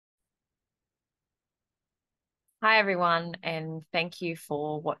Hi, everyone, and thank you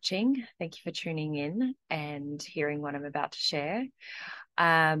for watching. Thank you for tuning in and hearing what I'm about to share.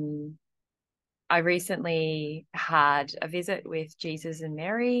 Um, I recently had a visit with Jesus and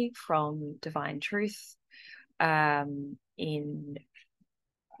Mary from Divine Truth in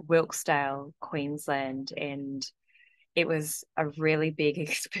Wilkesdale, Queensland, and it was a really big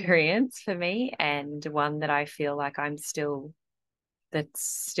experience for me and one that I feel like that's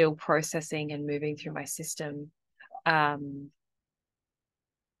still processing and moving through my system. Um,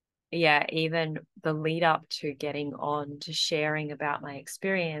 yeah, even the lead up to getting on to sharing about my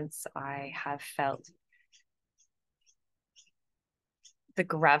experience, I have felt the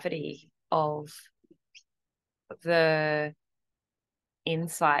gravity of the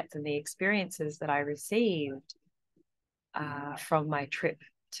insights and the experiences that I received from my trip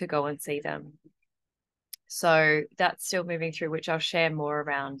to go and see them. So that's still moving through, which I'll share more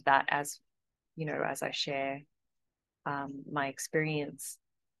around that as I share my experience.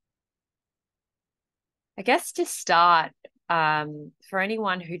 I guess to start, for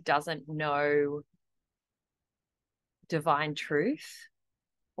anyone who doesn't know Divine Truth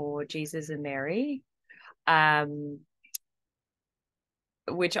or Jesus and Mary, um,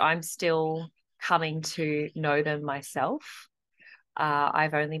 which I'm still coming to know them myself.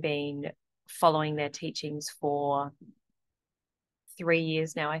 I've only been following their teachings for 3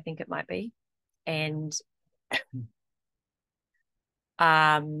 years now, I think it might be. And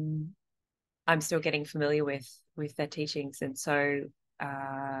um, I'm still getting familiar with their teachings. And so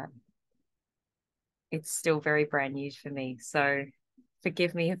uh, it's still very brand new for me. So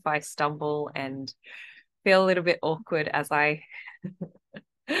forgive me if I stumble and feel a little bit awkward as I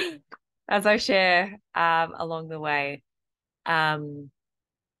share along the way. Um,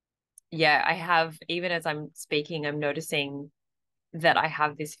 yeah, I have, even as I'm speaking, I'm noticing that I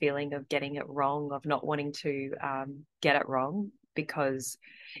have this feeling of getting it wrong, of not wanting to get it wrong, because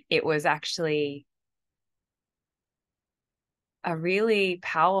it was actually a really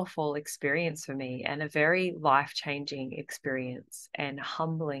powerful experience for me and a very life-changing experience and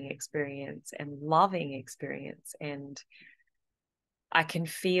humbling experience and loving experience. And I can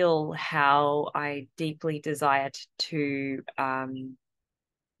feel how I deeply desired to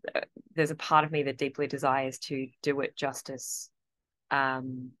there's a part of me that deeply desires to do it justice.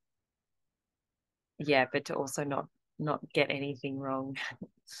 Um, yeah, but to also not get anything wrong.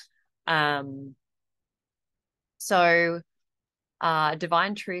 Um, so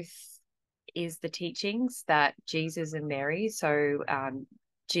Divine Truth is the teachings that Jesus and Mary,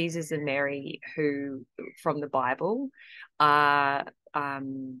 Jesus and Mary, who from the Bible, uh,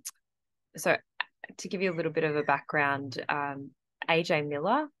 um, so to give you a little bit of a background, AJ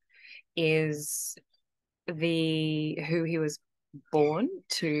Miller is the who he was born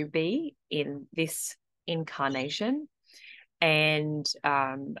to be in this incarnation. And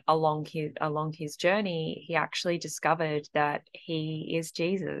along his journey, he actually discovered that he is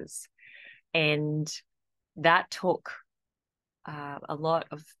Jesus, and that took a lot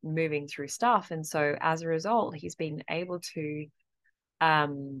of moving through stuff. And so, as a result, he's been able to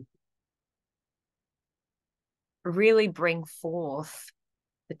um, really bring forth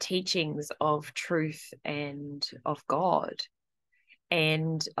the teachings of truth and of God.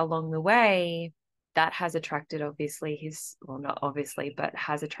 And along the way, that has attracted, obviously, well, not obviously, but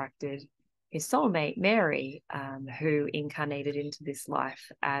has attracted his soulmate, Mary, who incarnated into this life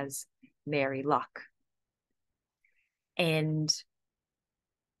as Mary Luck. And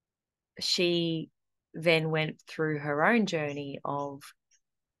she then went through her own journey of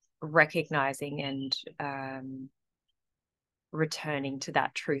recognizing and returning to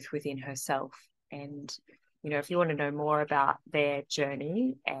that truth within herself. And, if you want to know more about their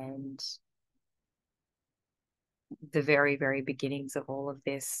journey and the very, very beginnings of all of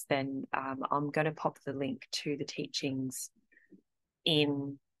this, then I'm going to pop the link to the teachings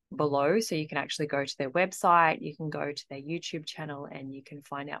in below, so you can actually go to their website, you can go to their YouTube channel, and you can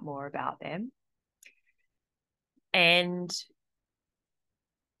find out more about them. And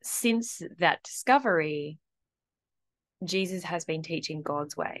since that discovery, Jesus has been teaching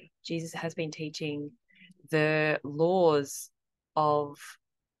God's way. Jesus has been teaching the laws of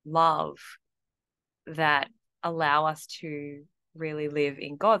love that allow us to really live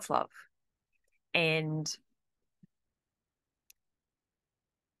in God's love. And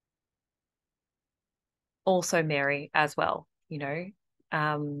also Mary as well,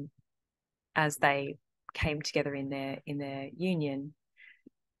 as they came together in their union.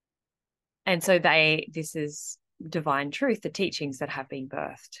 And so this is divine truth, the teachings that have been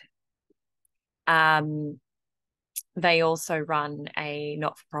birthed. they also run a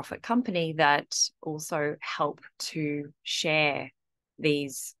not-for-profit company that also help to share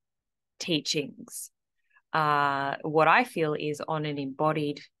these teachings. What I feel is on an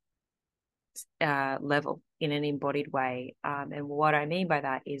embodied level, in an embodied way. And what I mean by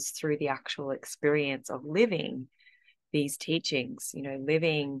that is through the actual experience of living these teachings,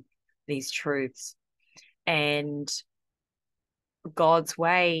 living these truths. And God's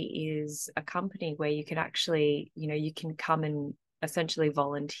Way is a company where you can actually, you can come and essentially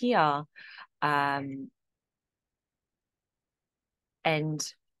volunteer. And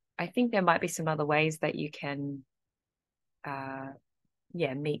I think there might be some other ways that you can,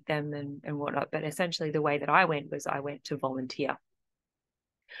 meet them and whatnot. But essentially, the way that I went was I went to volunteer.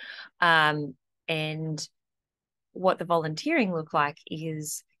 And what the volunteering looked like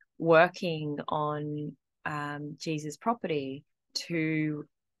is working on Jesus' property to,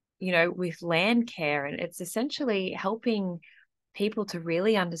 with land care. And it's essentially helping people to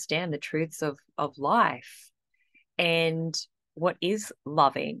really understand the truths of life and what is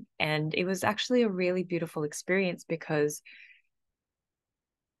loving. And it was actually a really beautiful experience because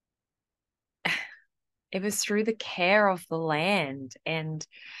it was through the care of the land and,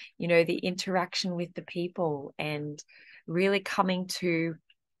 the interaction with the people and really coming to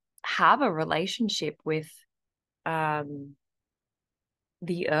have a relationship with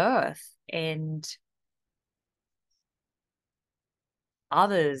the earth and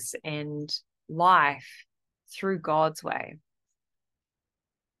others and life through God's way.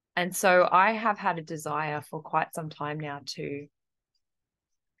 And so I have had a desire for quite some time now to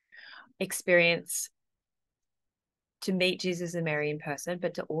meet Jesus and Mary in person,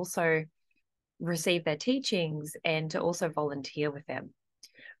 but to also receive their teachings and to also volunteer with them.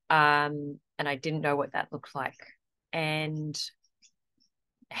 And I didn't know what that looked like. And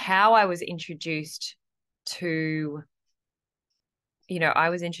how I was introduced to, I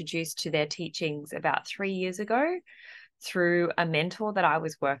was introduced to their teachings about 3 years ago through a mentor that I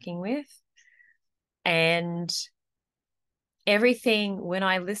was working with. And everything, when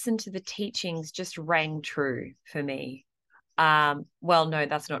I listened to the teachings, just rang true for me. Well, no,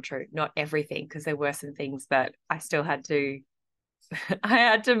 that's not true. Not everything, because there were some things that I still had to, I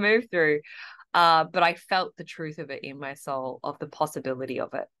had to move through. But I felt the truth of it in my soul, of the possibility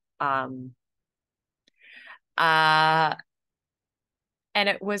of it. And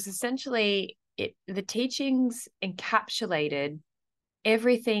it was essentially, the teachings encapsulated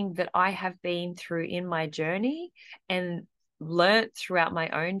everything that I have been through in my journey and learnt throughout my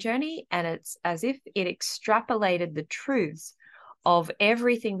own journey. And it's as if it extrapolated the truths of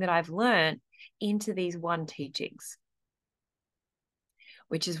everything that I've learnt into these one teachings,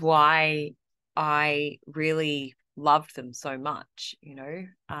 which is why I really loved them so much,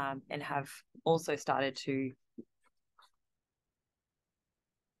 and have also started to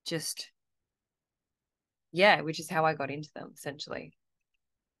just, which is how I got into them, essentially.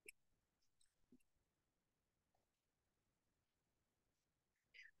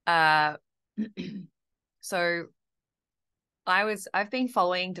 So I've been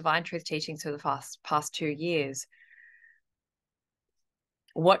following Divine Truth Teachings for the past 2 years,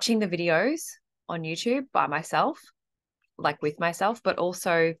 watching the videos on YouTube by myself, like with myself, but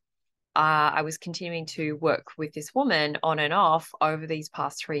also I was continuing to work with this woman on and off over these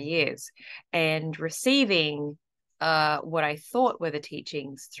past 3 years and receiving what I thought were the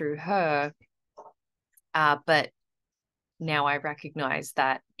teachings through her. But now I recognize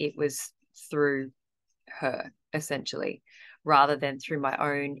that it was through her, essentially, rather than through my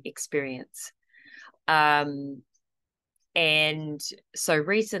own experience. And so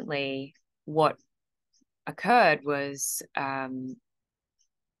recently, what occurred was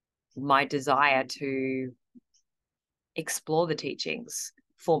my desire to explore the teachings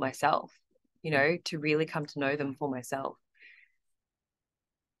for myself, to really come to know them for myself.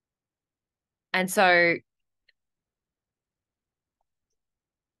 And so,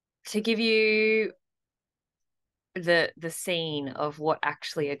 to give you the scene of what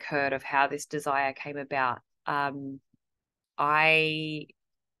actually occurred, of how this desire came about, I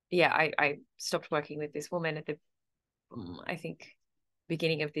stopped working with this woman at the, I think,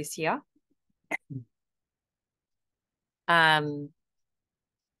 beginning of this year. And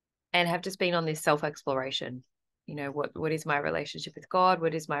have just been on this self-exploration. What is my relationship with God?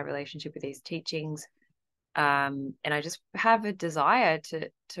 What is my relationship with these teachings? And I just have a desire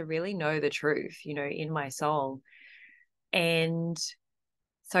to really know the truth, in my soul. And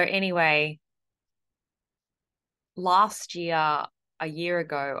so anyway, last year, a year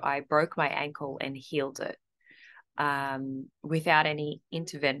ago, I broke my ankle and healed it without any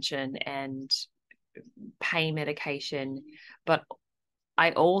intervention. And pain medication. But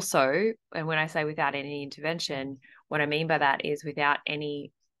I also, and when I say without any intervention, what I mean by that is without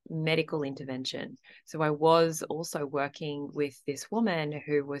any medical intervention. So I was also working with this woman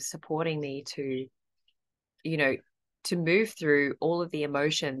who was supporting me to, you know, to move through all of the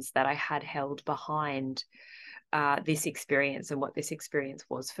emotions that I had held behind this experience and what this experience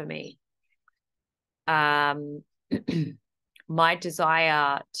was for me. My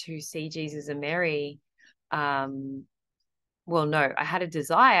desire to see Jesus and Mary, well, no, I had a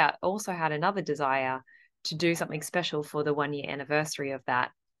desire, also had another desire to do something special for the 1 year anniversary of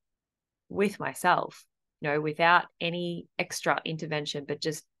that with myself, without any extra intervention, but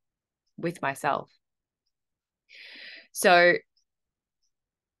just with myself. So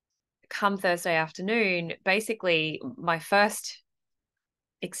come Thursday afternoon, basically my first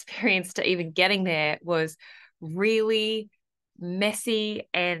experience to even getting there was really messy,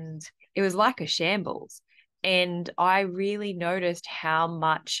 and it was like a shambles. And I really noticed how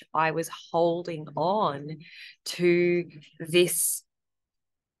much I was holding on to this,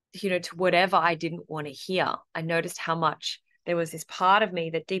 to whatever I didn't want to hear. I noticed how much there was this part of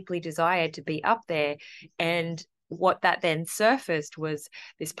me that deeply desired to be up there. And what that then surfaced was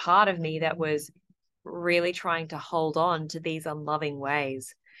this part of me that was really trying to hold on to these unloving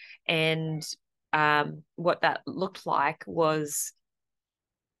ways. And what that looked like was,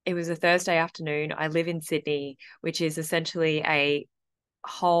 it was a Thursday afternoon. I live in Sydney, which is essentially a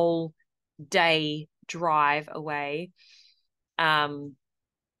whole day drive away.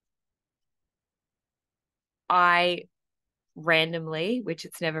 I randomly, which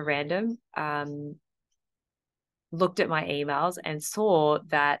it's never random, looked at my emails and saw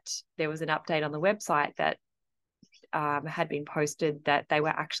that there was an update on the website that had been posted that they were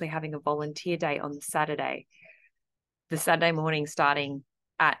actually having a volunteer day on the Saturday morning starting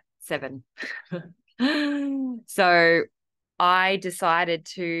at 7. So I decided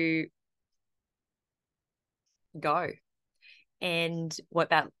to go. And what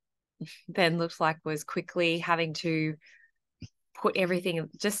that then looked like was quickly having to put everything,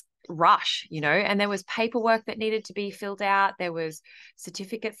 just rush, and there was paperwork that needed to be filled out. There was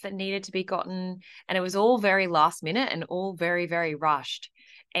certificates that needed to be gotten, and it was all very last minute and all very, very rushed.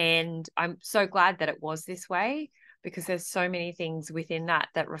 And I'm so glad that it was this way, because there's so many things within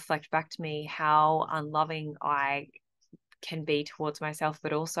that reflect back to me how unloving I can be towards myself,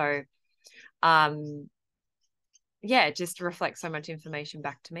 but also, just reflects so much information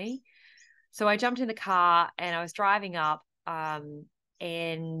back to me. So I jumped in the car and I was driving up,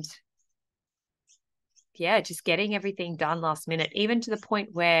 and just getting everything done last minute, even to the point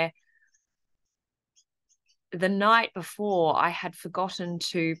where the night before I had forgotten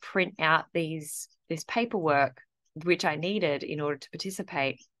to print out this paperwork, which I needed in order to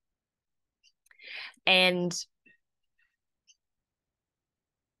participate. And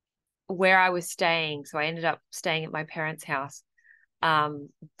where I was staying, so I ended up staying at my parents' house.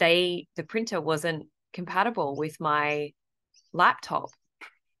 The printer wasn't compatible with my laptop,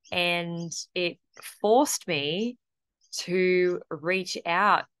 and it forced me to reach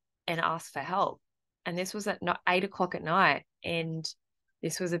out and ask for help. And this was at 8 o'clock at night. And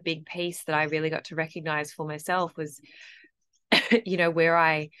this was a big piece that I really got to recognize for myself was, where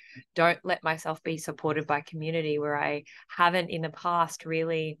I don't let myself be supported by community, where I haven't in the past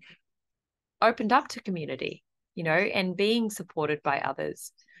really opened up to community, and being supported by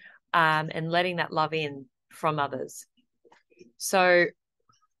others, and letting that love in from others. So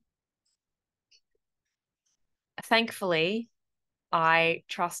thankfully, I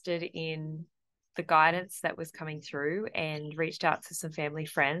trusted in the guidance that was coming through and reached out to some family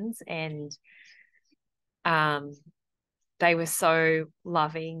friends, and they were so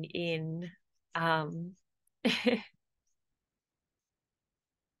loving in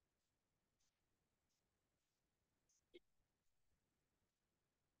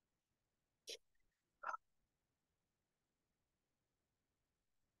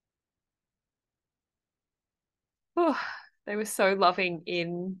they were so loving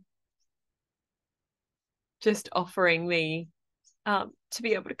in just offering me to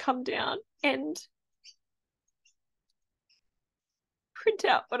be able to come down and print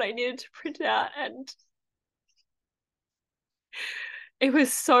out what I needed to print out. And it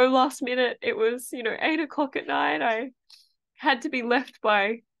was so last minute. It was, 8 o'clock at night. I had to be left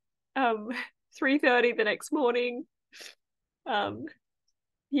by 3:30 the next morning.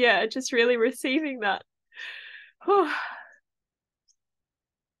 Just really receiving that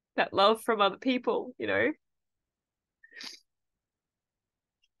that love from other people,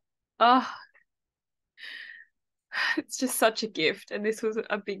 Oh, it's just such a gift. And this was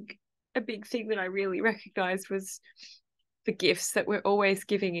a big a big thing that I really recognized was the gifts that we're always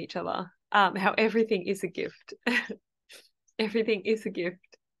giving each other. How everything is a gift. Everything is a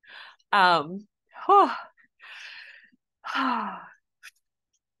gift. Um, oh,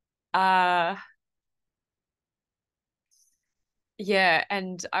 uh, yeah,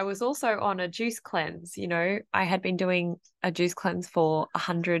 and I was also on a juice cleanse. I had been doing a juice cleanse for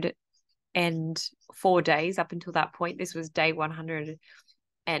 104 days up until that point. This was day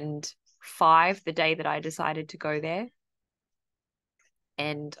 105, the day that I decided to go there.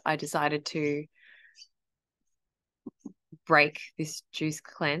 And I decided to break this juice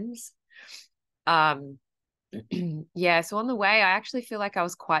cleanse. Yeah, so on the way, I actually feel like I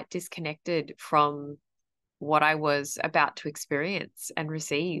was quite disconnected from what I was about to experience and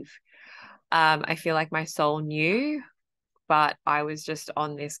receive. I feel like my soul knew, but I was just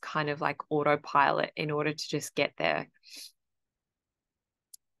on this kind of like autopilot in order to just get there.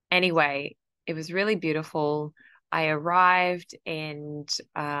 Anyway, it was really beautiful. I arrived and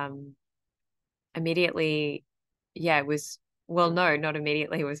immediately, yeah, it was, well, no, not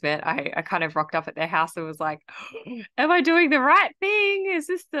immediately was met. I kind of rocked up at their house and was like, am I doing the right thing? Is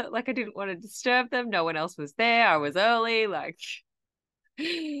this like, I didn't want to disturb them. No one else was there. I was early. Like,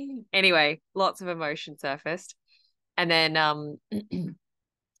 anyway, lots of emotion surfaced. And then,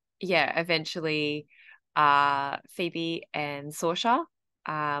 yeah, eventually, Phoebe and Saoirse,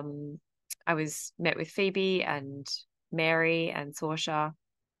 I was met with Phoebe and Mary and Saoirse,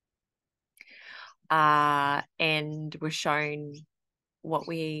 and were shown what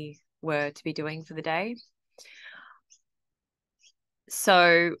we were to be doing for the day.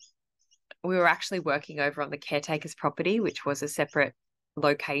 So we were actually working over on the caretaker's property, which was a separate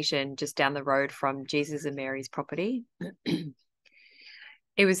location just down the road from Jesus and Mary's property.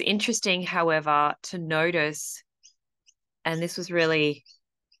 It was interesting, however, to notice, and this was really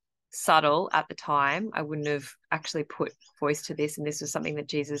subtle at the time. I wouldn't have actually put voice to this, and this was something that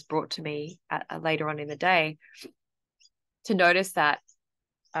Jesus brought to me later on in the day, to notice that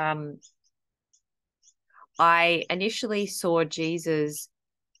I initially saw Jesus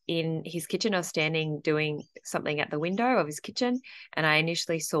in his kitchen. I was standing doing something at the window of his kitchen, and I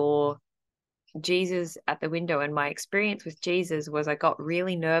initially saw Jesus at the window. And my experience with Jesus was I got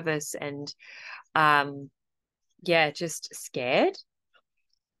really nervous and, yeah, just scared.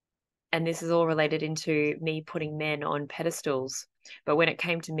 And this is all related into me putting men on pedestals. But when it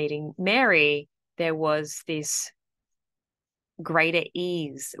came to meeting Mary, there was this greater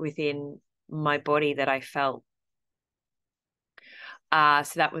ease within my body that I felt.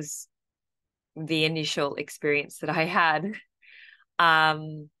 So that was the initial experience that I had.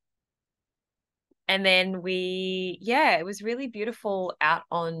 And then it was really beautiful out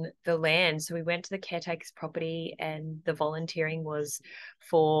on the land. So we went to the caretaker's property and the volunteering was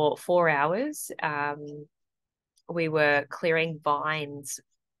for 4 hours. We were clearing vines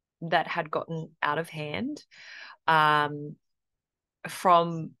that had gotten out of hand from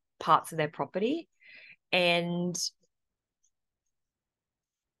parts of their property. And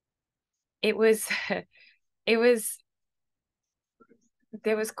it was, it was,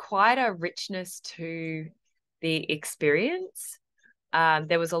 there was quite a richness to the experience.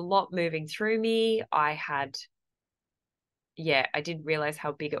 There was a lot moving through me. I didn't realize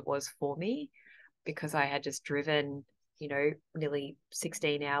how big it was for me because I had just driven, nearly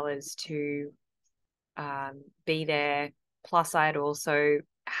 16 hours to be there. Plus, I had also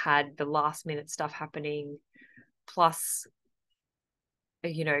had the last minute stuff happening, plus,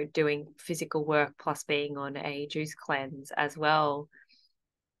 doing physical work, plus being on a juice cleanse as well.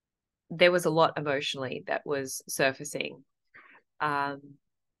 There was a lot emotionally that was surfacing. So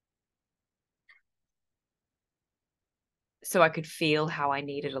I could feel how I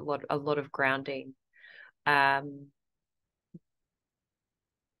needed a lot of grounding.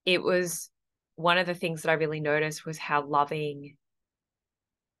 It was one of the things that I really noticed was how loving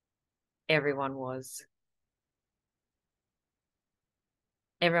everyone was.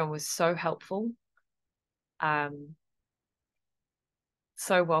 Everyone was so helpful,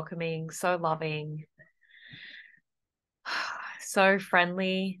 so welcoming, so loving, so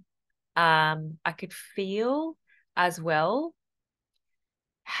friendly. I could feel as well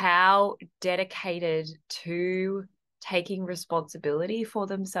how dedicated to taking responsibility for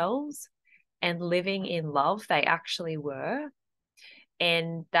themselves and living in love they actually were.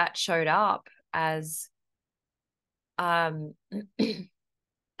 And that showed up as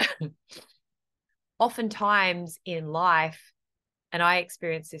oftentimes in life, and I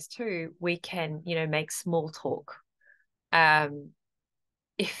experience this too, we can, make small talk.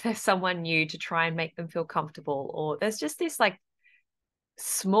 If there's someone new, to try and make them feel comfortable, or there's just this like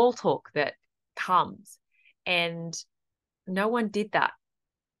small talk that comes. And no one did that.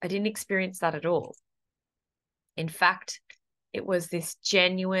 I didn't experience that at all. In fact, it was this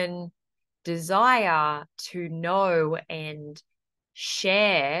genuine desire to know and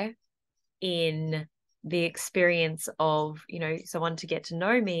share in the experience of, someone to get to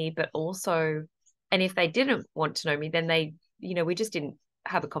know me, but also, and if they didn't want to know me, then they, we just didn't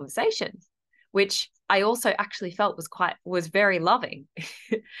have a conversation, which I also actually felt was very loving.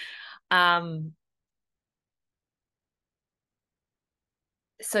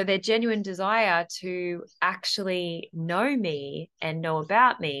 So their genuine desire to actually know me and know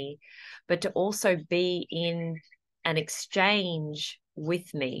about me, but to also be in an exchange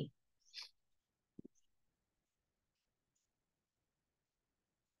with me.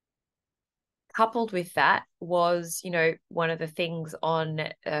 Coupled with that was, one of the things on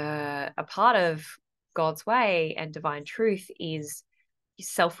a part of God's way and divine truth is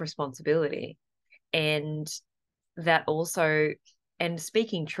self-responsibility. And that also, and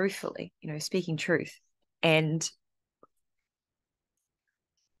speaking truthfully, speaking truth. And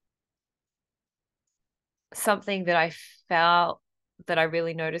something that I felt that I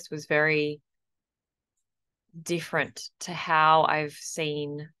really noticed was very different to how I've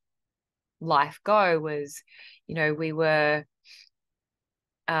seen life go was, we were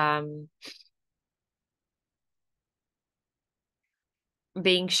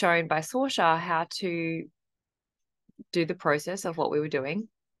being shown by Sorsha how to do the process of what we were doing.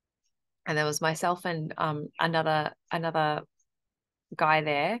 And there was myself and another guy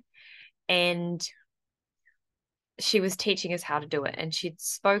there. And she was teaching us how to do it. And she'd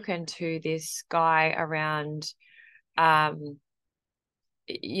spoken to this guy around,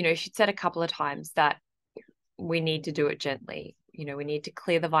 she'd said a couple of times that we need to do it gently. We need to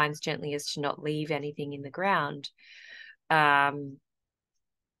clear the vines gently as to not leave anything in the ground.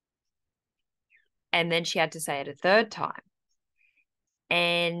 And then she had to say it a third time.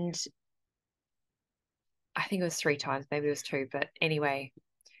 And I think it was 3 times, maybe it was 2, but anyway,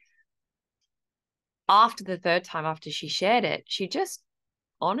 after the third time, after she shared it, she just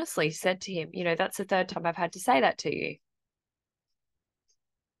honestly said to him, that's the third time I've had to say that to you.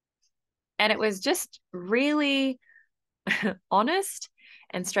 And it was just really honest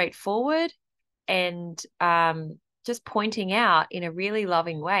and straightforward, and just pointing out in a really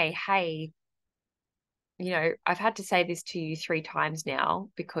loving way, hey, I've had to say this to you 3 times now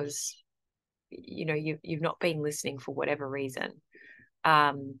because, you've not been listening for whatever reason.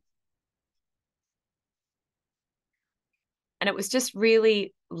 And it was just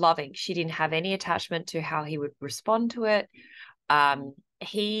really loving. She didn't have any attachment to how he would respond to it.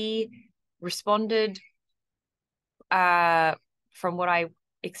 He responded, from what I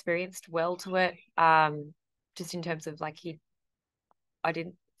experienced, well to it. Just in terms of I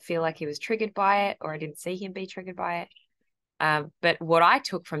didn't feel like he was triggered by it, or I didn't see him be triggered by it. But what I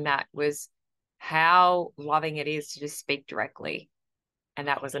took from that was how loving it is to just speak directly. And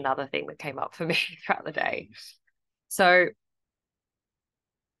that was another thing that came up for me throughout the day. So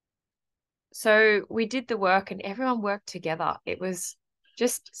we did the work and everyone worked together. It was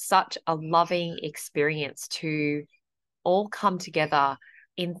just such a loving experience to all come together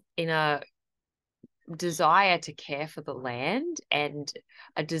in a desire to care for the land, and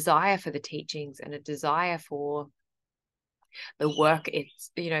a desire for the teachings, and a desire for the work.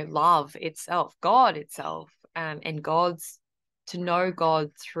 It's, love itself, God itself, and to know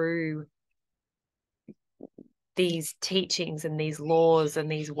God through these teachings and these laws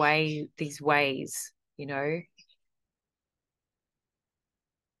and these ways.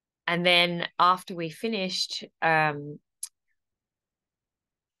 And then after we finished, and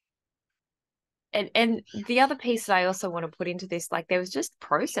the other piece that I also want to put into this, there was just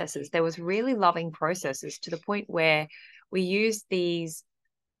processes. There was really loving processes to the point where we used these,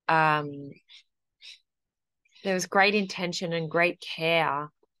 there was great intention and great care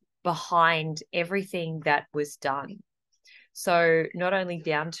behind everything that was done. So not only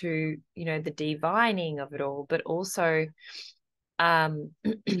down to, the divining of it all, but also at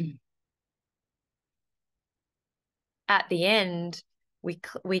the end, we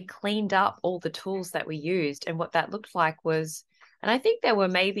cleaned up all the tools that we used. And what that looked like was, and I think there were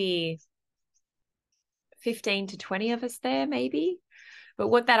maybe 15 to 20 of us there, maybe. But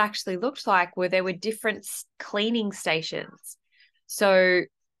what that actually looked like there were different cleaning stations. So,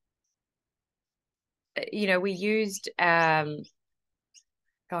 we used, gosh,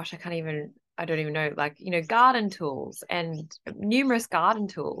 I don't even know, garden tools and numerous garden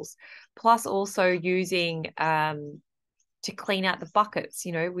tools, plus also using, to clean out the buckets.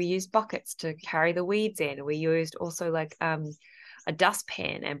 We used buckets to carry the weeds in. We used also a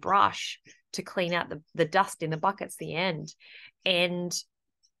dustpan and brush to clean out the dust in the buckets at the end. And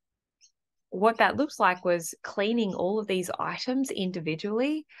what that looks like was cleaning all of these items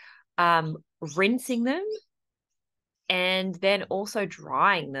individually, rinsing them, and then also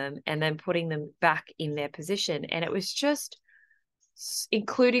drying them and then putting them back in their position. And it was just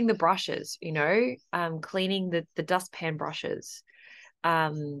including the brushes, cleaning the dustpan brushes,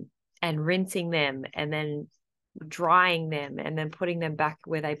 and rinsing them and then drying them and then putting them back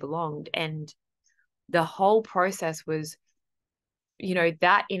where they belonged. And the whole process was,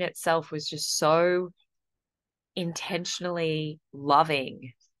 that in itself was just so intentionally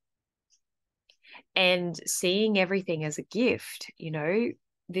loving, and seeing everything as a gift.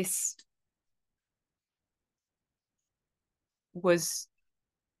 This was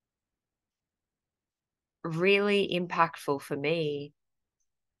really impactful for me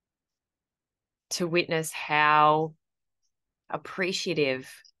to witness how appreciative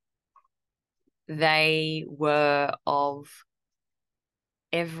they were of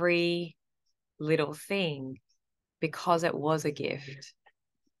every little thing, because it was a gift.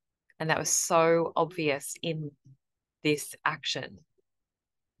 And that was so obvious in this action.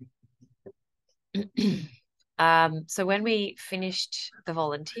 So when we finished the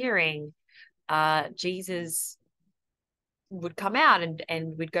volunteering, Jesus would come out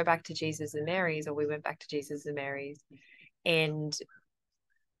and we'd go back to Jesus and Mary's, or we went back to Jesus and Mary's, and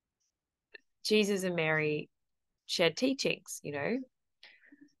Jesus and Mary shared teachings.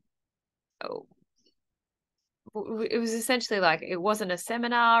 It was essentially like, it wasn't a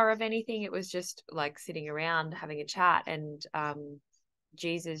seminar of anything. It was just like sitting around having a chat, and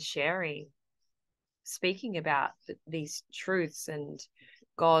Jesus speaking about these truths and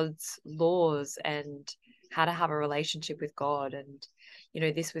God's laws and how to have a relationship with God. And,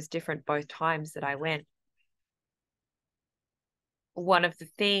 this was different both times that I went. One of the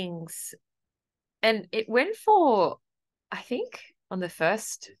things, and it went for, I think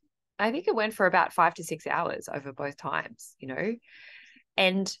it went for about 5 to 6 hours over both times,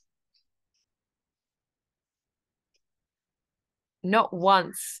 and not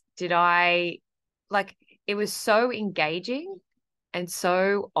once did I, it was so engaging and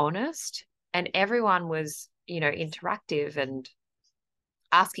so honest, and everyone was, interactive and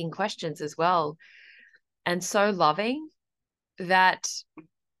asking questions as well, and so loving, that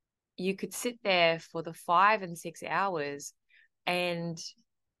you could sit there for the 5 and 6 hours and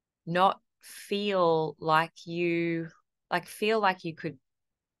not feel like you could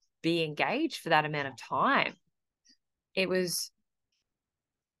be engaged for that amount of time. It was,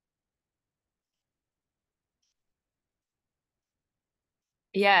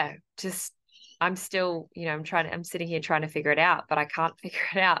 yeah, just, I'm still, I'm sitting here trying to figure it out, but I can't figure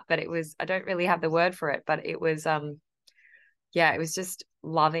it out. But I don't really have the word for it, but it was, it was just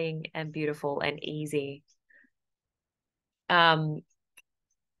loving and beautiful and easy.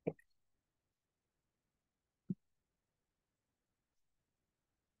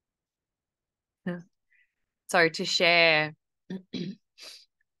 So to share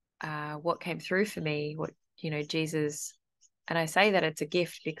what came through for me, what, Jesus, and I say that it's a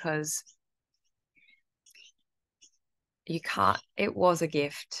gift because it was a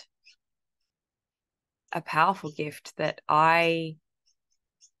gift, a powerful gift that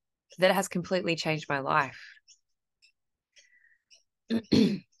has completely changed my life.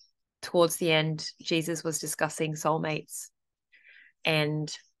 Towards the end, Jesus was discussing soulmates, and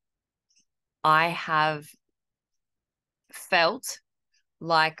I have felt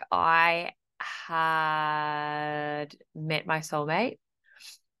like I had met my soulmate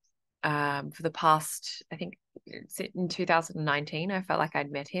for the past, I think in 2019, I felt like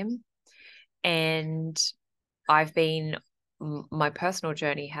I'd met him. And my personal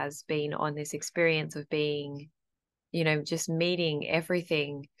journey has been on this experience of being, just meeting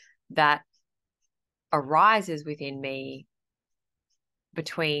everything that arises within me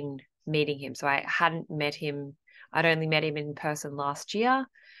between meeting him. So I hadn't met him. I'd only met him in person last year,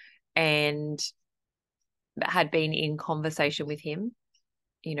 and had been in conversation with him,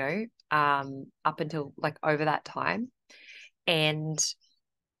 up until over that time, and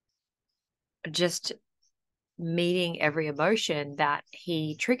just meeting every emotion that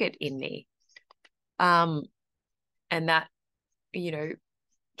he triggered in me. And that,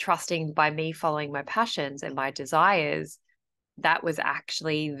 trusting by me following my passions and my desires, that was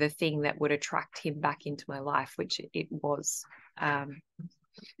actually the thing that would attract him back into my life, which it was. And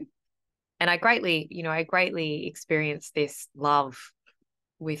I greatly experienced this love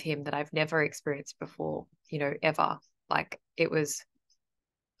with him that I've never experienced before, ever. It was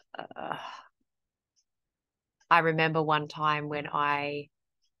I remember one time when I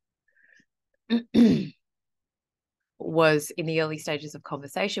was in the early stages of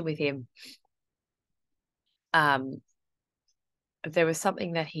conversation with him, there was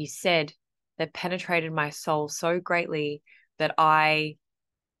something that he said that penetrated my soul so greatly that I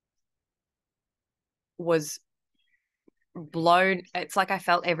was blown. It's like I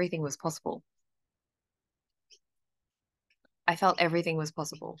felt everything was possible. I felt everything was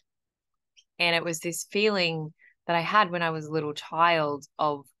possible. And it was this feeling that I had when I was a little child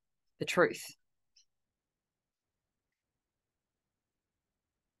of the truth.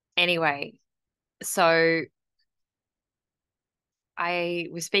 Anyway, so I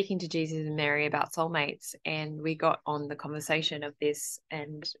was speaking to Jesus and Mary about soulmates, and we got on the conversation of this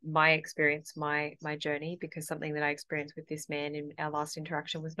and my experience, my journey, because something that I experienced with this man in our last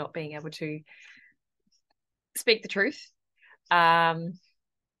interaction was not being able to speak the truth. And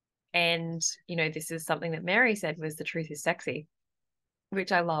this is something that Mary said was the truth is sexy,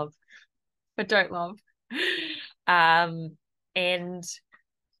 which I love, but don't love. And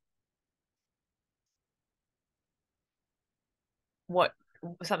what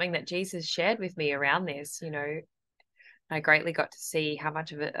something that Jesus shared with me around this, I greatly got to see how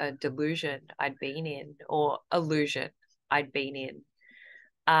much of a delusion I'd been in, or illusion I'd been in,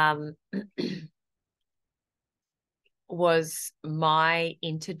 was my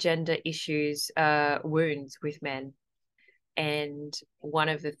intergender issues, wounds with men. And one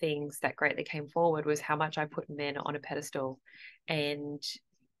of the things that greatly came forward was how much I put men on a pedestal. And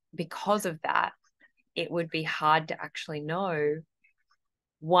because of that, it would be hard to actually know.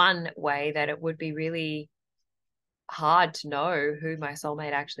 One way that it would be really hard to know who my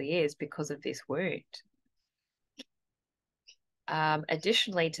soulmate actually is because of this wound.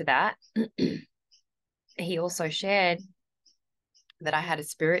 Additionally to that, he also shared that I had a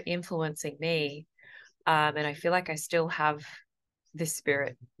spirit influencing me. And I feel like I still have this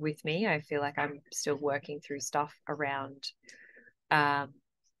spirit with me. I feel like I'm still working through stuff around,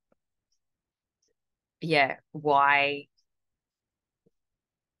 why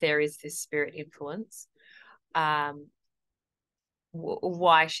there is this spirit influence,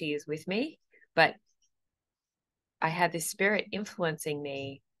 why she is with me. But I had this spirit influencing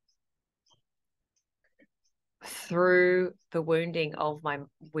me through the wounding of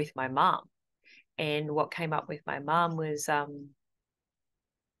with my mom. And what came up with my mom was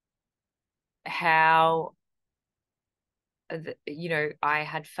how I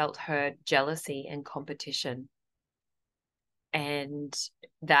had felt her jealousy and competition, and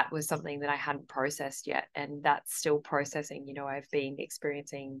that was something that I hadn't processed yet, and that's still processing. I've been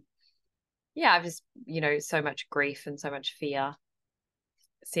experiencing I've just so much grief and so much fear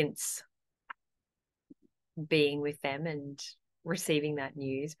since being with them and receiving that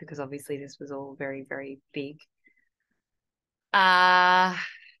news, because obviously this was all very, very big. And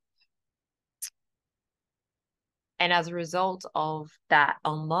as a result of that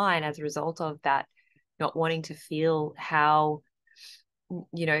online, as a result of that, not wanting to feel how,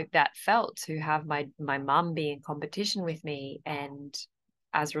 that felt to have my mum be in competition with me, and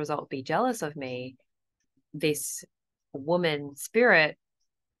as a result be jealous of me, this woman spirit,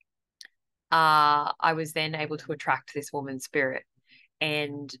 I was then able to attract this woman spirit,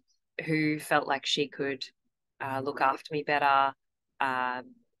 and who felt like she could look after me better,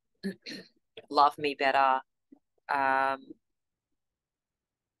 love me better,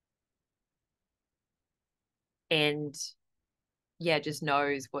 and just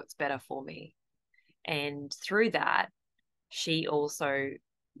knows what's better for me. And through that, she also,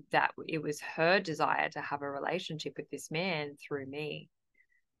 that it was her desire to have a relationship with this man through me.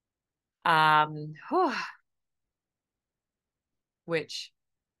 Which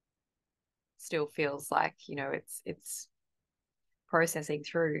still feels like, it's processing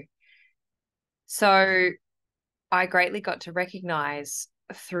through. So I greatly got to recognize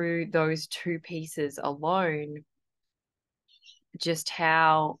through those two pieces alone just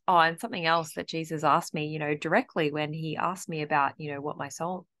how, and something else that Jesus asked me, directly when he asked me about, what my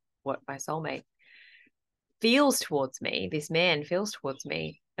soulmate feels towards me, this man feels towards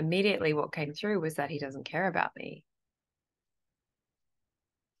me, immediately what came through was that he doesn't care about me.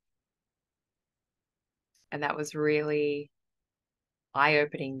 And that was really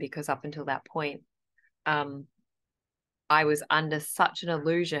eye-opening, because up until that point, I was under such an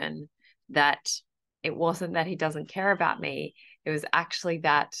illusion that it wasn't that he doesn't care about me. It was actually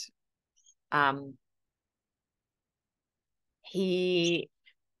that he,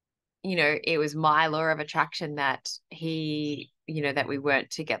 it was my law of attraction that he, that we weren't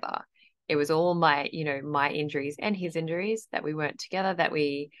together. It was all my, my injuries and his injuries, that we weren't together, that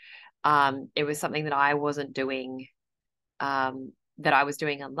we It was something that I wasn't doing, that I was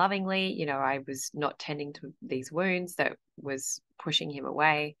doing unlovingly. You know, I was not tending to these wounds, that was pushing him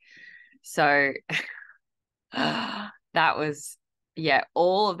away. So that was, yeah,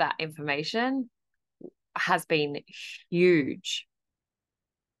 all of that information has been huge.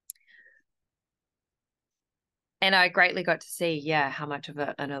 And I greatly got to see, yeah, how much of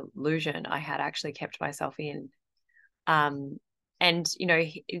an illusion I had actually kept myself in. Um, and, you know,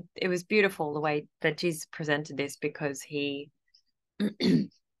 it was beautiful the way that Jesus presented this, because he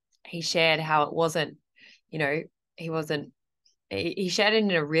he shared how it wasn't, you know, he wasn't, he shared it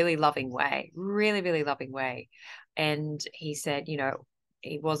in a really loving way, really, really loving way. And he said, you know,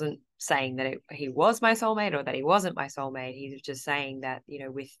 he wasn't saying that he was my soulmate or that he wasn't my soulmate. He was just saying that, you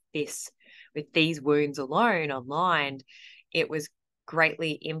know, with these wounds alone online, it was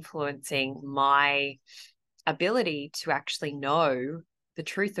greatly influencing my ability to actually know the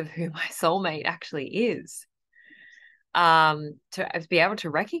truth of who my soulmate actually is. To be able to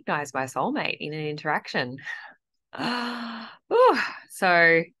recognize my soulmate in an interaction.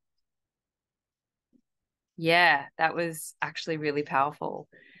 So yeah, that was actually really powerful.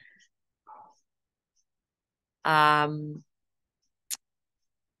 Um,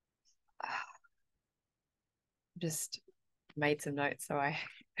 just made some notes so I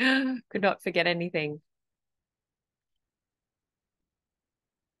could not forget anything.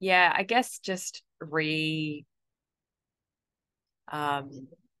 Yeah, I guess um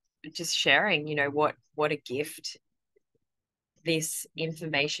just sharing, you know, what a gift this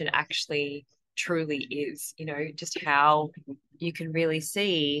information actually truly is, you know, just how you can really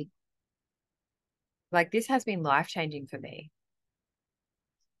see, like, this has been life-changing for me.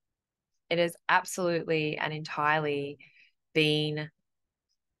 It has absolutely and entirely been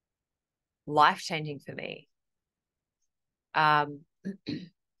life-changing for me. Um,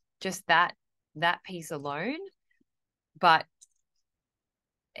 just that piece alone, but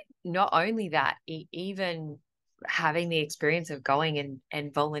not only that, even having the experience of going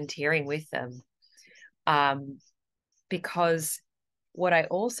and volunteering with them, um, because what I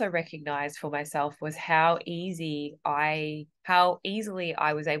also recognized for myself was how easily I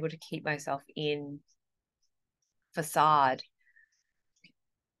was able to keep myself in facade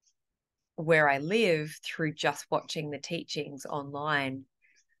where I live through just watching the teachings online.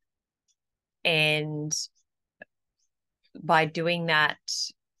 And by doing that,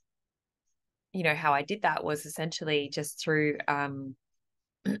 you know, how I did that was essentially just through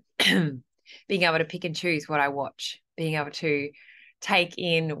being able to pick and choose what I watch, being able to take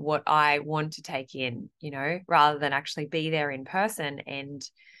in what I want to take in, you know, rather than actually be there in person and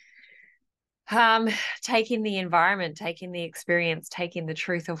um take in the environment, take in the experience, take in the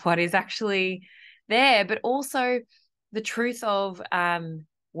truth of what is actually there, but also the truth of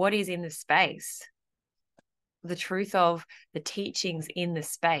what is in the space, the truth of the teachings in the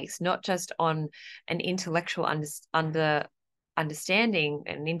space, not just on an intellectual understanding,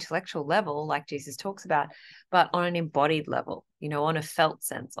 an intellectual level like Jesus talks about, but on an embodied level, you know, on a felt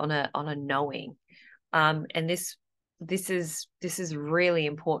sense, on a knowing. And this is really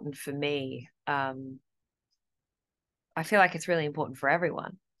important for me. I feel like it's really important for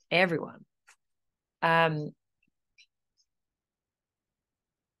everyone. Um,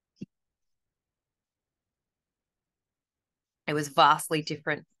 it was vastly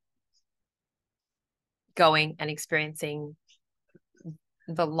different going and experiencing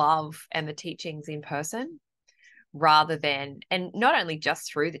the love and the teachings in person, rather than, and not only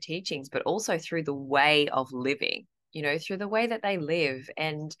just through the teachings, but also through the way of living, you know, through the way that they live.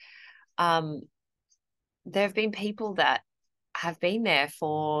 And um, there have been people that have been there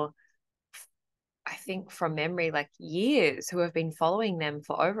for, I think from memory, like years, who have been following them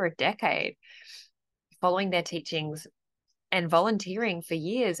for over a decade, following their teachings and volunteering for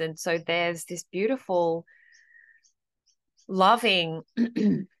years. And so there's this beautiful, loving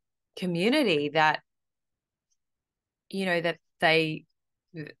community that, you know, that they've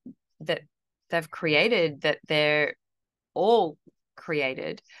created, that they're all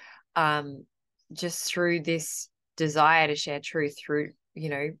created, um, just through this desire to share truth, through, you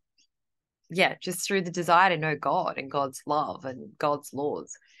know, yeah, just through the desire to know God and God's love and God's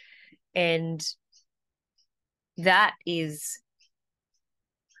laws. And that is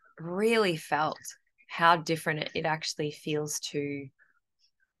really felt how different it actually feels to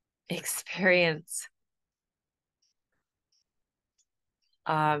experience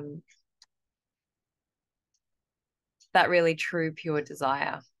um, that really true, pure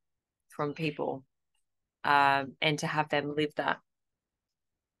desire from people, and to have them live that.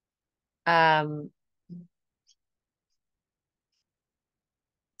 Um,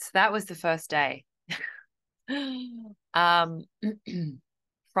 that was the first day. um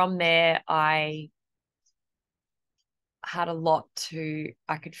from there I had a lot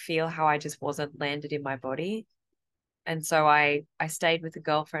I could feel how I just wasn't landed in my body. And so I stayed with a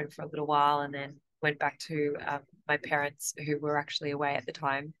girlfriend for a little while and then went back to my parents, who were actually away at the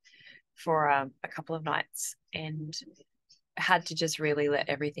time, for a couple of nights, and had to just really let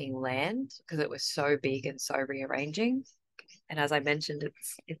everything land because it was so big and so rearranging. And as I mentioned,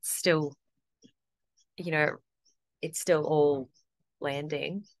 it's still, you know, it's still all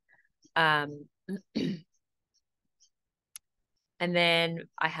landing. Um, and then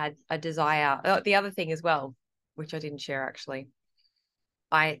I had a desire. Oh, the other thing as well, which I didn't share actually,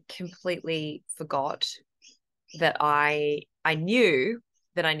 I completely forgot that I knew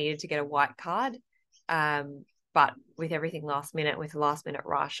that I needed to get a white card. But with everything last minute, with the last minute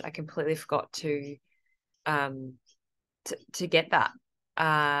rush, I completely forgot um to get that.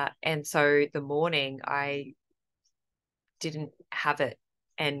 And so the morning I didn't have it.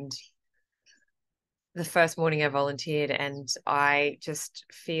 And the first morning I volunteered, and I just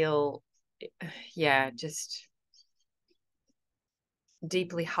feel, yeah, just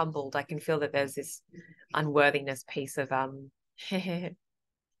deeply humbled. I can feel that there's this unworthiness piece of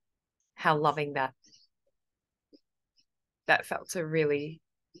how loving that felt to really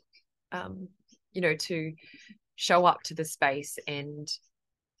to show up to the space and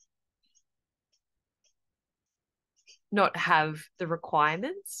not have the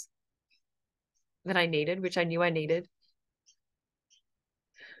requirements that I needed, which I knew I needed.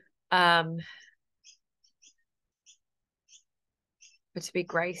 But to be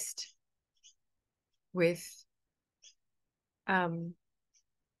graced with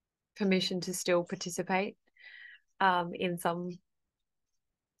permission to still participate in some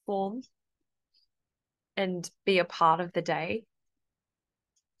form and be a part of the day.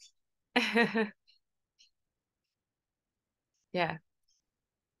 Yeah.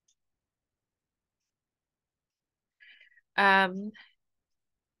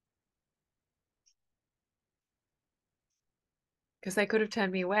 Because they could have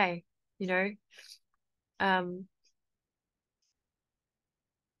turned me away, you know. Um,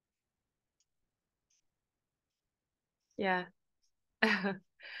 yeah.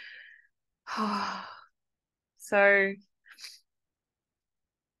 So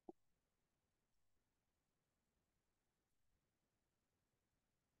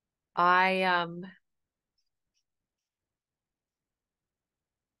I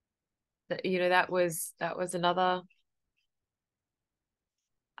that was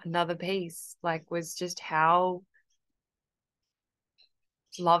another piece, like, was just how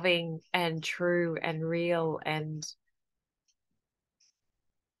loving and true and real, and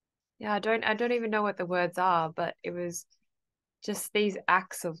yeah, I don't even know what the words are, but it was just these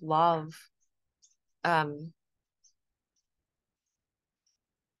acts of love. um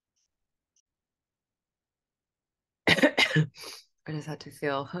I just had to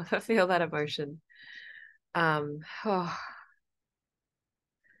feel that emotion. Oh,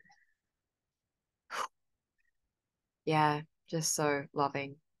 yeah, just so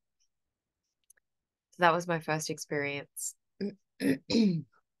loving. So that was my first experience.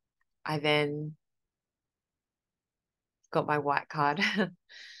 I then got my white card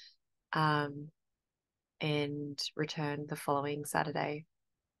um, and returned the following Saturday.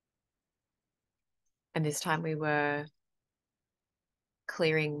 And this time we were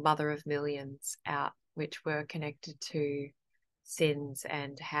clearing Mother of Millions out, which were connected to sins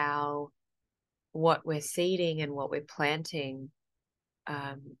and how what we're seeding and what we're planting,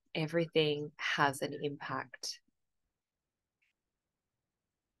 everything has an impact.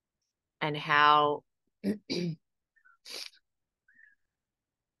 And how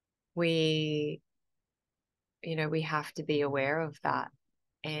we we have to be aware of that.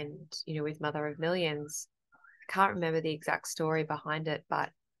 And with Mother of Millions, I can't remember the exact story behind it, but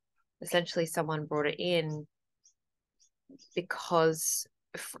essentially someone brought it in because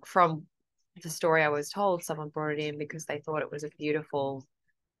from the story I was told, someone brought it in because they thought it was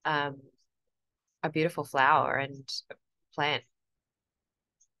um a beautiful flower and plant.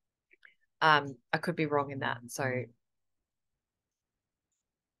 I could be wrong in that, so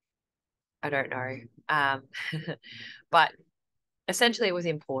I don't know. But essentially it was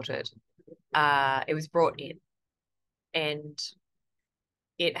imported. It was brought in, and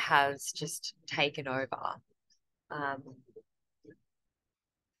it has just taken over. Um,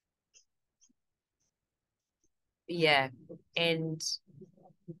 yeah, and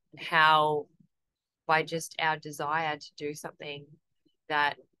how by just our desire to do something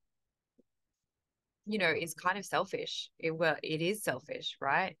that is kind of selfish. It is selfish,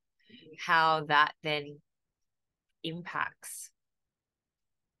 right? how that then impacts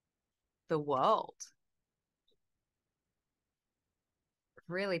the world.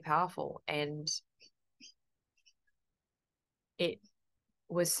 Really powerful. And it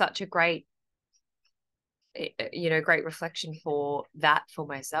was such a great, great reflection for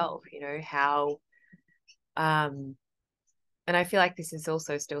myself, how, and I feel like this is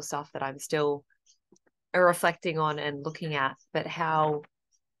also still stuff that I'm still reflecting on and looking at, but how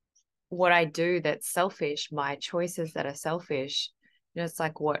what I do that's selfish, my choices that are selfish, it's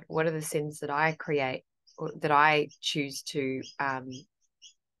like what are the sins that I create or that I choose to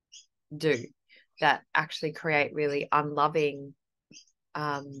do that actually create really unloving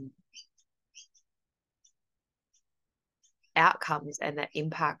outcomes and that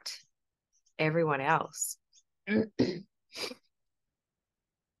impact everyone else.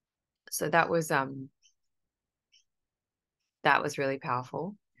 So that was really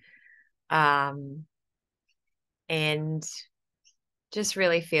powerful. And just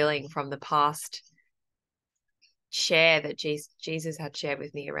really feeling from the past share that Jesus had shared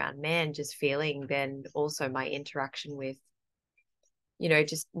with me around men, just feeling then also my interaction with,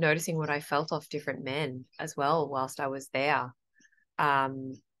 just noticing what I felt off different men as well whilst I was there,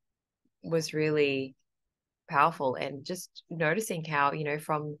 was really powerful. And just noticing how,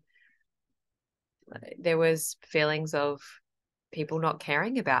 from there was feelings of people not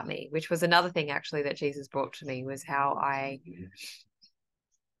caring about me, which was another thing actually that Jesus brought to me, was how I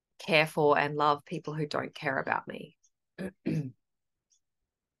care for and love people who don't care about me.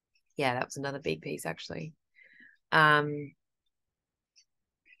 Yeah, that was another big piece actually.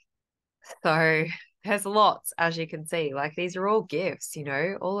 So there's lots, as you can see, like these are all gifts,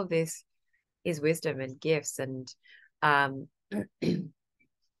 all of this is wisdom and gifts. And then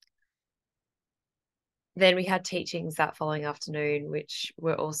we had teachings that following afternoon, which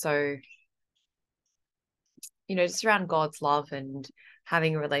were also, just around God's love and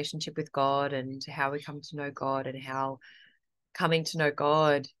having a relationship with God and how we come to know God, and how coming to know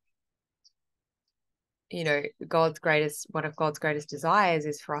God, one of God's greatest desires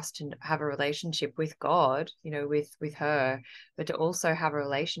is for us to have a relationship with God, with her, but to also have a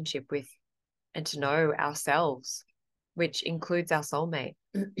relationship with and to know ourselves, which includes our soulmate.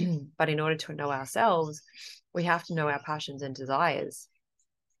 But in order to know ourselves, we have to know our passions and desires.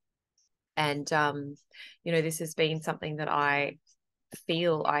 And, this has been something that I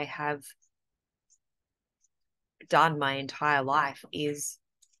feel I have done my entire life, is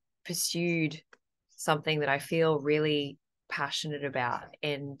pursued something that I feel really passionate about,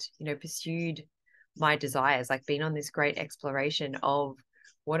 and, pursued my desires, like been on this great exploration of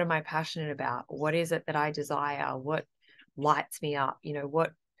what am I passionate about? What is it that I desire? What lights me up?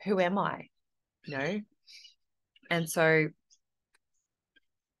 Who am I? And so,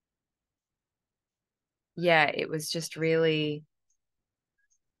 yeah, it was just really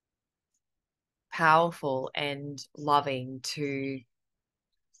powerful and loving to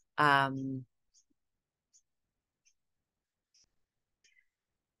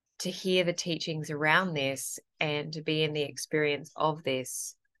hear the teachings around this and to be in the experience of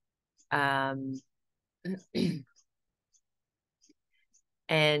this. And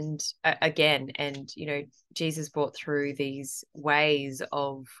again, and, Jesus brought through these ways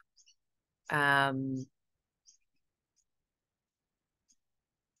of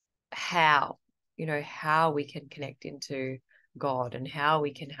how we can connect into God and how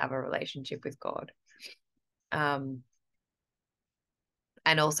we can have a relationship with God. And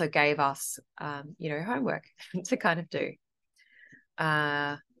also gave us, homework to kind of do.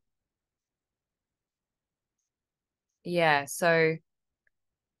 Yeah, so,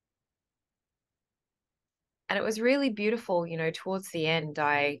 and it was really beautiful, towards the end,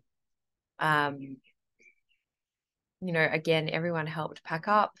 I, again, everyone helped pack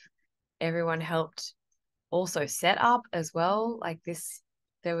up, everyone helped also set up as well. Like this,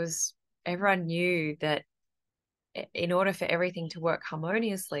 everyone knew that in order for everything to work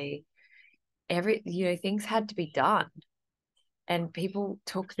harmoniously, things had to be done. And people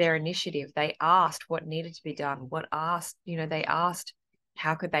took their initiative. They asked what needed to be done. They asked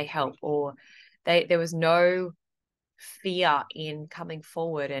how could they help, or there was no fear in coming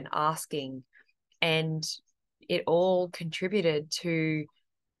forward and asking. And it all contributed to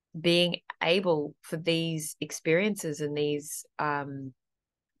being able for these experiences and these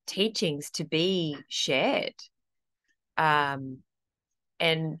teachings to be shared. And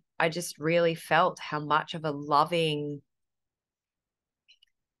I just really felt how much of a loving,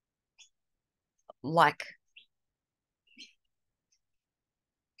 like,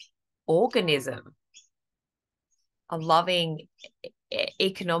 organism, a loving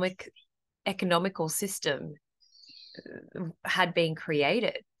economical system had been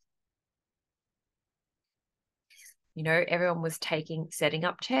created. You know, everyone was setting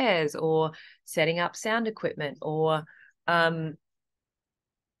up chairs or setting up sound equipment or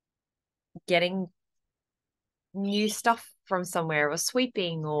getting new stuff from somewhere or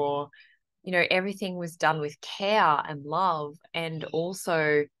sweeping, or, you know, everything was done with care and love. And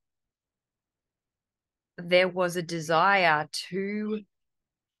also there was a desire to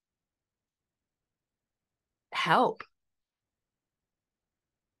help.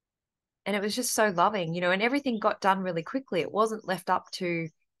 And it was just so loving, you know, and everything got done really quickly. It wasn't left up to,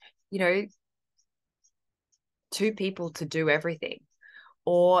 you know, two people to do everything,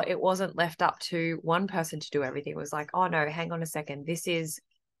 or it wasn't left up to one person to do everything. It was like, oh no, hang on a second. This is,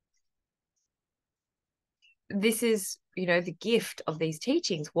 you know, the gift of these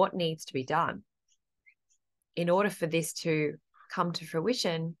teachings. What needs to be done in order for this to come to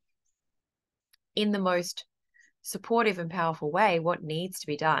fruition in the most supportive and powerful way? What needs to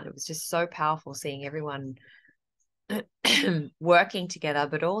be done? It was just so powerful seeing everyone working together,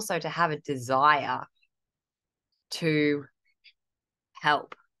 but also to have a desire to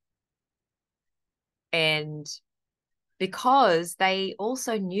help. And because they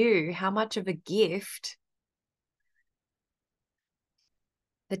also knew how much of a gift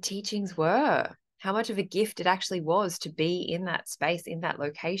the teachings were, how much of a gift it actually was to be in that space, in that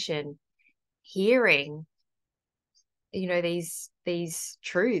location, hearing, you know, these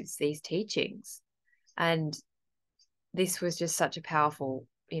truths, these teachings. And this was just such a powerful,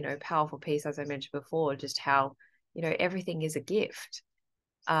 you know, powerful piece, as I mentioned before, just how, you know, everything is a gift.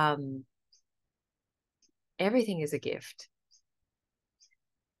 Everything is a gift.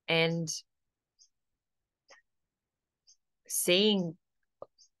 And seeing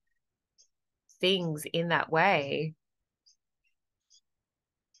things in that way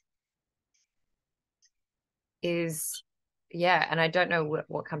is, yeah, and I don't know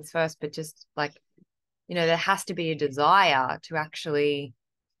what comes first, but just like, you know, there has to be a desire to actually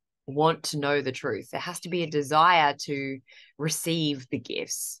want to know the truth. There has to be a desire to receive the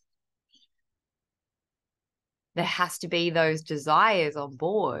gifts. There has to be those desires on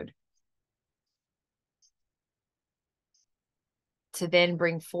board to then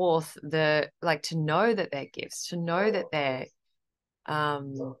bring forth the, like, to know that they're gifts, to know that they're,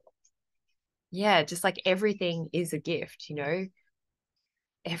 yeah, just like everything is a gift, you know,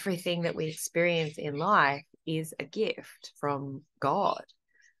 everything that we experience in life is a gift from God.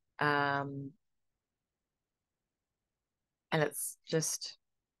 And it's just,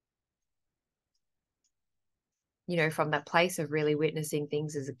 you know, from that place of really witnessing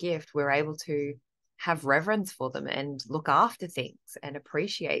things as a gift, we're able to have reverence for them and look after things and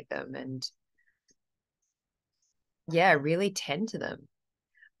appreciate them and, yeah, really tend to them.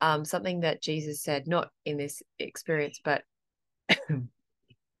 Something that Jesus said, not in this experience, but in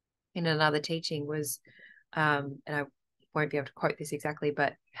another teaching was, and I won't be able to quote this exactly,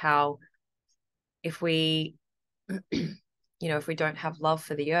 but how if we, you know, if we don't have love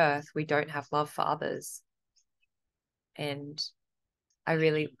for the earth, we don't have love for others. And I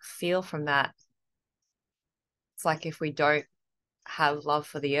really feel from that, it's like if we don't have love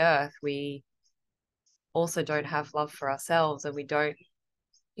for the earth, we also don't have love for ourselves, and we don't,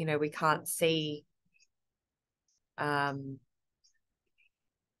 you know, we can't see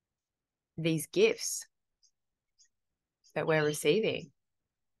these gifts that we're receiving.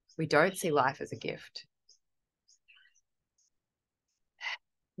 We don't see life as a gift.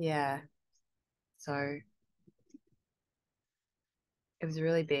 Yeah. So it was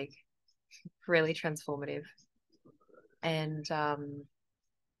really big, really transformative. And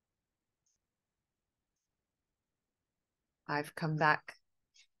I've come back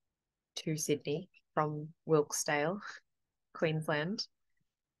to Sydney from Wilkesdale, Queensland.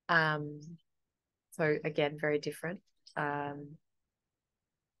 So again, very different.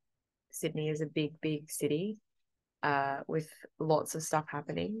 Sydney is a big, big city with lots of stuff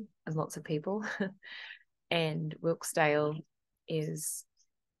happening and lots of people. And Wilkesdale is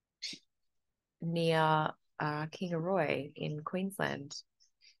near Kingaroy in Queensland.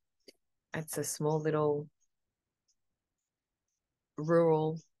 It's a small little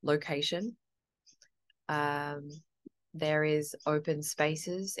rural location. There is open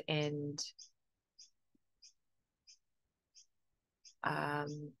spaces and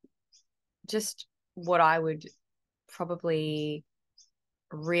just what I would probably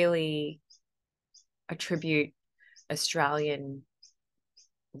really attribute Australian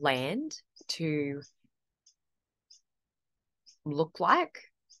land to look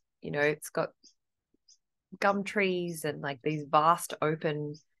like. You know, it's got gum trees and like these vast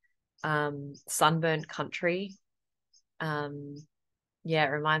open sunburnt country. Yeah, it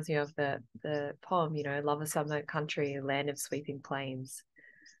reminds me of the poem, Love a Sunburnt Country, Land of Sweeping Plains.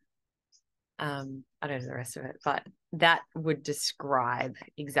 I don't know the rest of it, but that would describe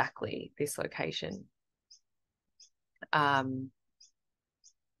exactly this location.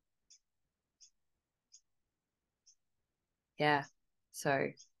 Yeah, so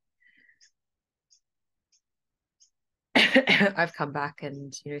I've come back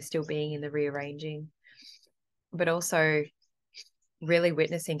and, still being in the rearranging, but also really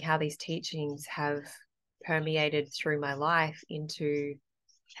witnessing how these teachings have permeated through my life into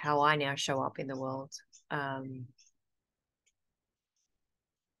how I now show up in the world.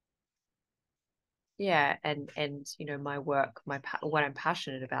 Yeah, and my work, what I'm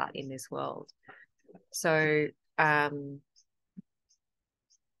passionate about in this world. So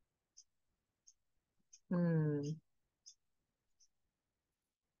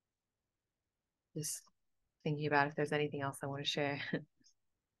just thinking about if there's anything else I want to share.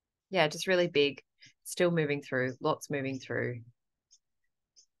 Yeah, just really big, still moving through, lots moving through.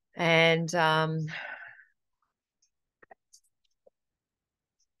 And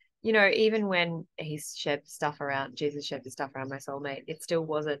even when Jesus shared stuff around my soulmate, it still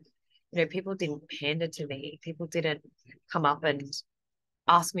wasn't, people didn't hand it to me. People didn't come up and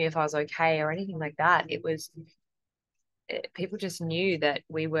ask me if I was okay or anything like that. People just knew that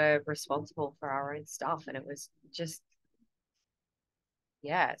we were responsible for our own stuff, and it was just,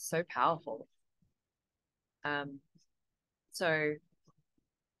 yeah, so powerful. So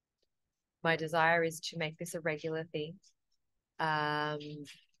my desire is to make this a regular thing. My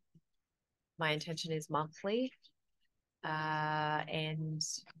intention is monthly, and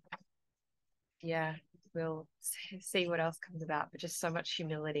yeah, we'll see what else comes about. But just so much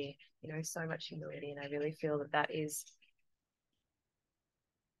humility, so much humility, and I really feel that is,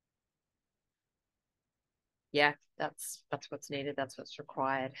 yeah, that's what's needed. That's what's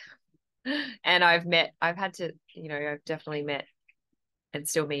required. And I've definitely met and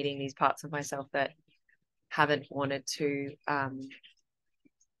still meeting these parts of myself that haven't wanted to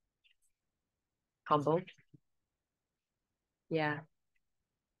humble. Yeah.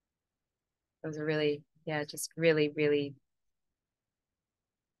 It was a really, yeah, just really, really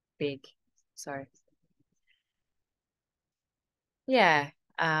big. So yeah.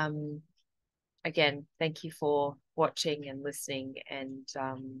 Again, thank you for watching and listening. And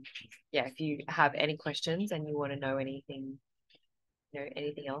yeah, if you have any questions and you want to know anything,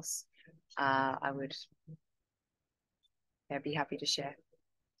 anything else, I would, yeah, be happy to share.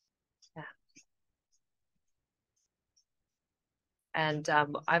 Yeah. And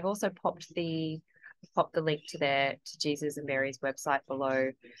I've also popped the link to Jesus and Mary's website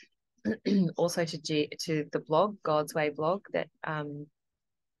below. Also to the blog, God's Way blog, that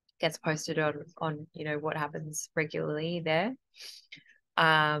gets posted on what happens regularly there.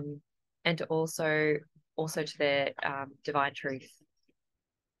 And also to their Divine Truth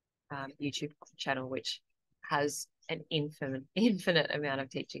YouTube channel, which has an infinite amount of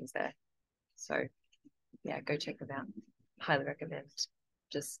teachings there. So yeah, go check them out. Highly recommend.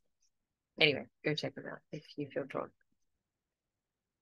 Just anyway, go check them out if you feel drawn.